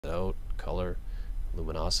color,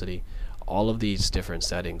 luminosity. All of these different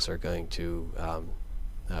settings are going to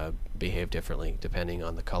behave differently depending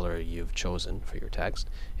on the color you've chosen for your text,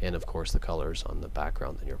 and of course the colors on the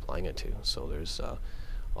background that you're applying it to. So there's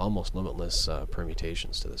almost limitless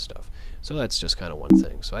permutations to this stuff. So that's just kind of one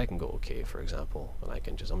thing. So I can go OK, for example, and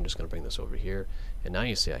I'm just going to bring this over here, and now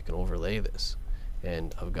you see I can overlay this,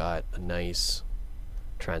 and I've got a nice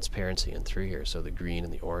transparency in through here. So the green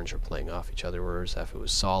and the orange are playing off each other, whereas if it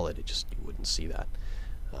was solid, you wouldn't see that.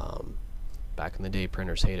 Back in the day,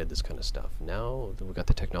 printers hated this kind of stuff. Now we've got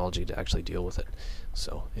the technology to actually deal with it,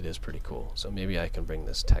 so it is pretty cool. So maybe I can bring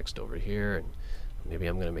this text over here, and maybe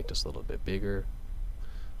I'm going to make this a little bit bigger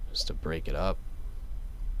just to break it up.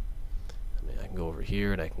 And I can go over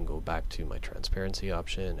here and I can go back to my transparency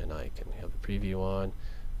option, and I can have a preview on.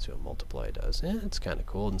 See what multiply does. It's kind of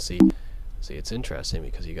cool. And see it's interesting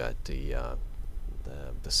because you got the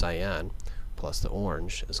cyan plus the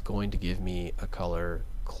orange is going to give me a color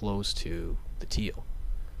close to the teal.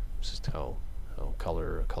 This is how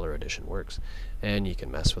color addition works. And you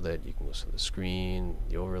can mess with it. You can go to the screen,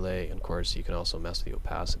 the overlay, and of course you can also mess with the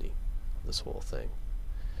opacity of this whole thing.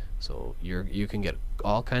 So you can get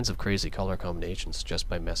all kinds of crazy color combinations just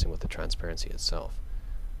by messing with the transparency itself.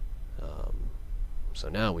 So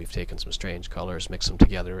now we've taken some strange colors, mixed them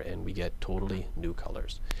together, and we get totally new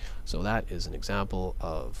colors. So that is an example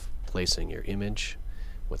of placing your image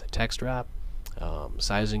with a text wrap,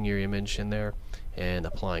 sizing your image in there, and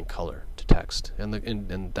applying color to text. And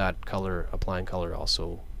that color, applying color,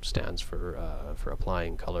 also stands for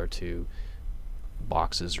applying color to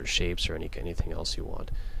boxes or shapes or anything else you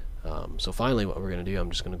want. So finally, what we're going to do, I'm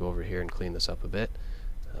just going to go over here and clean this up a bit.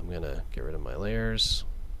 I'm going to get rid of my layers.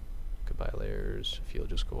 Goodbye layers, if you'll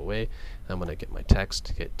just go away. I'm going to get my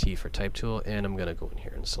text, get T for type tool, and I'm going to go in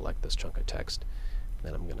here and select this chunk of text.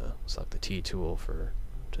 Then I'm going to select the T tool for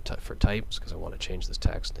types because I want to change this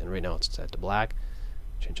text. And right now it's set to black.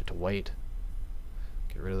 Change it to white.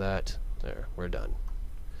 Get rid of that. There, we're done.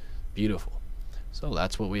 Beautiful. So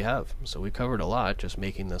that's what we have. So we covered a lot just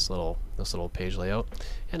making this little page layout,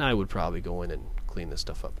 and I would probably go in and clean this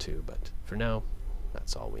stuff up too, but for now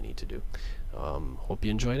that's all we need to do. Hope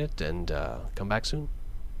you enjoyed it, and come back soon.